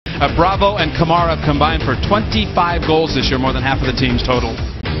Bravo and Kamara have combined for 25 goals this year, more than half of the team's total.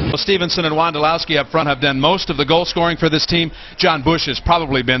 Well, Stevenson and Wondolowski up front have done most of the goal scoring for this team. Jon Busch has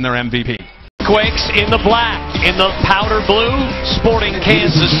probably been their MVP. Quakes in the black, in the powder blue, Sporting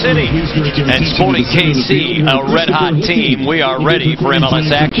Kansas City and Sporting KC, a red-hot team. We are ready for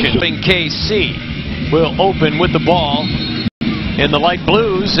MLS action. Sporting KC will open with the ball in the light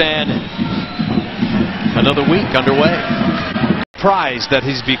blues, and another week underway. Surprised that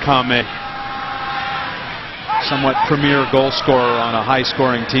he's become a somewhat premier goal scorer on a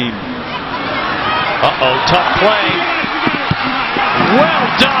high-scoring team. Uh-oh, tough play. Well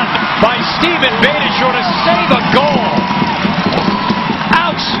done by Steven Beitashour to save a goal.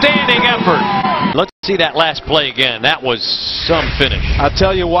 Outstanding effort. Let's see that last play again. That was some finish. I'll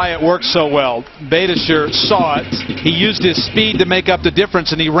tell you why it worked so well. Beitashour saw it. He used his speed to make up the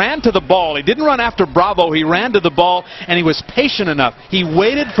difference, and he ran to the ball. He didn't run after Bravo. He ran to the ball, and he was patient enough. He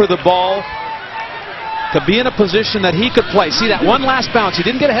waited for the ball to be in a position that he could play. See that one last bounce. He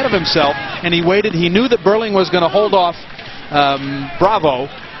didn't get ahead of himself, and he waited. He knew that Burling was going to hold off Bravo.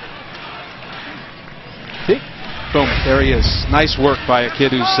 See? Boom, there he is. Nice work by a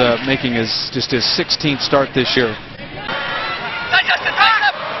kid who's making just his 16th start this year.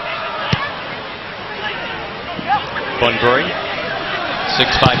 Bunbury,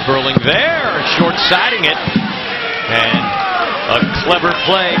 6'5" Burling there, short-siding it, and a clever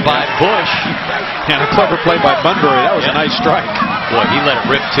play by Busch. And a clever play by Bunbury. That was a nice strike. Boy, he let it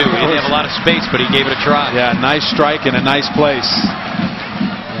rip too. He didn't have a lot of space, but he gave it a try. Yeah, nice strike in a nice place.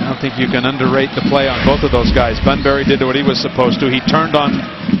 I don't think you can underrate the play on both of those guys. Bunbury did what he was supposed to. He turned on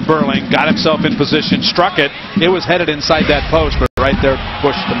Burling, got himself in position, struck it. It was headed inside that post, but right there,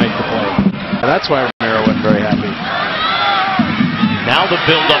 Busch to make the play. That's why Romero wasn't very happy. Now the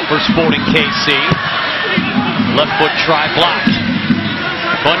build-up for Sporting KC. Left foot try blocked.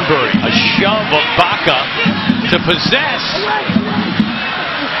 Bunbury, a shove of Baca to possess.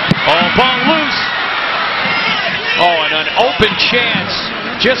 Oh, ball loose. Oh, and an open chance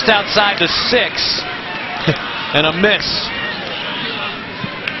just outside the 6. And a miss.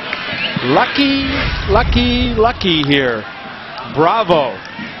 Lucky here. Bravo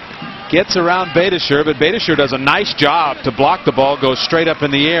gets around Beitashour, but Beitashour does a nice job to block the ball, goes straight up in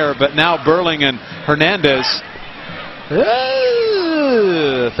the air, but now Burling and Hernandez.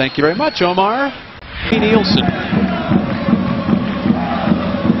 Thank you very much, Omar. Nielsen.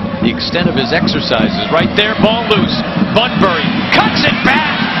 The extent of his exercises right there, ball loose. Bunbury cuts it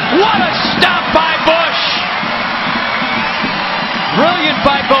back. What a stop by Busch. Brilliant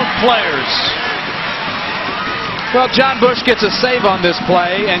by both players. Well, Jon Busch gets a save on this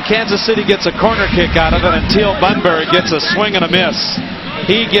play, and Kansas City gets a corner kick out of it, and Teal Bunbury gets a swing and a miss.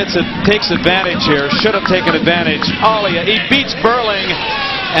 He takes advantage here. Should have taken advantage. He beats Burling,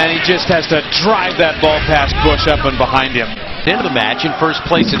 and he just has to drive that ball past Busch up and behind him. End of the match in first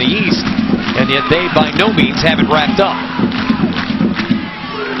place in the East, and yet they by no means have it wrapped up.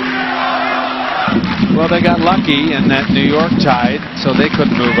 Well, they got lucky in that New York tied, so they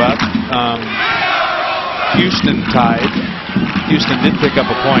couldn't move up. Houston tied. Houston did pick up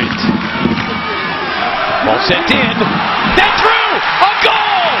a point. Ball sent in. That's through! A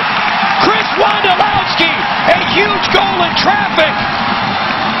goal! Chris Wondolowski! A huge goal in traffic!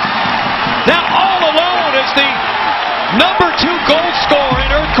 Now all alone is the #2 goal scorer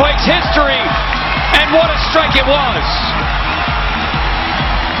in Earthquakes history. And what a strike it was!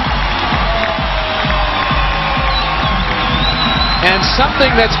 And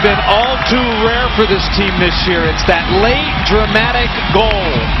something that's been all too rare for this team this year, it's that late dramatic goal.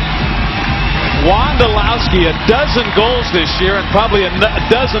 Wondolowski, a dozen goals this year and probably a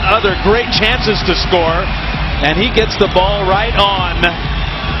dozen other great chances to score, and he gets the ball right on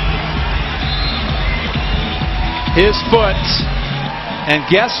his foot. And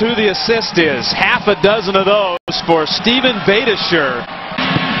guess who the assist is? Half a dozen of those for Steven Beitashour.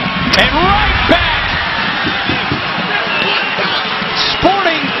 And right back!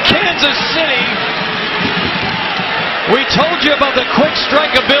 Sporting Kansas City. We told you about the quick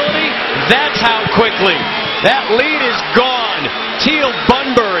strike ability. That's how quickly. That lead is gone. Teal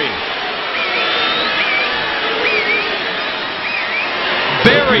Bunbury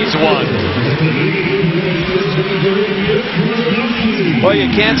buries one. Well,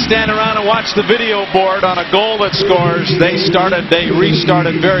 you can't stand around and watch the video board on a goal that scores. They restarted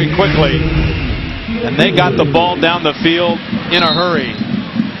very quickly. And they got the ball down the field in a hurry.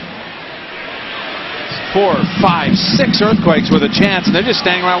 4, 5, 6 Earthquakes with a chance, and they're just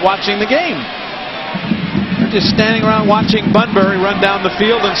standing around watching the game. They're just standing around watching Bunbury run down the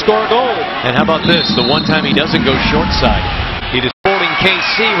field and score a goal. And how about this? The one time he doesn't go short side. It is Sporting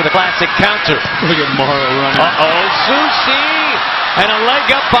KC with a classic counter. Look at Morrow running. Uh-oh, Susi! And a leg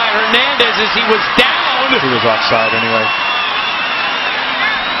up by Hernandez as he was down. He was offside anyway.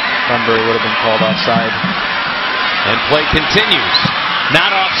 Bunbury would have been called offside. And play continues.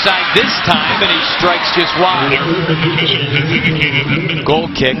 Not offside this time, and he strikes just wide.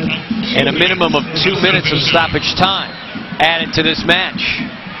 Goal kick and a minimum of 2 minutes of stoppage time added to this match.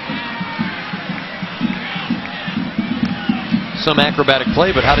 Some acrobatic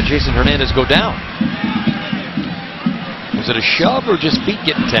play, but how did Jason Hernandez go down? Was it a shove or just feet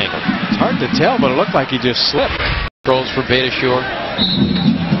getting tangled? It's hard to tell, but it looked like he just slipped. Controls for Beitashour.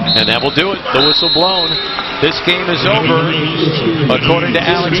 And that will do it. The whistle blown. This game is over, according to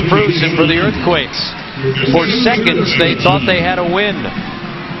Alex Bruce and for the Earthquakes. For seconds, they thought they had a win.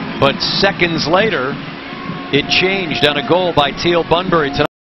 But seconds later, it changed on a goal by Teal Bunbury tonight.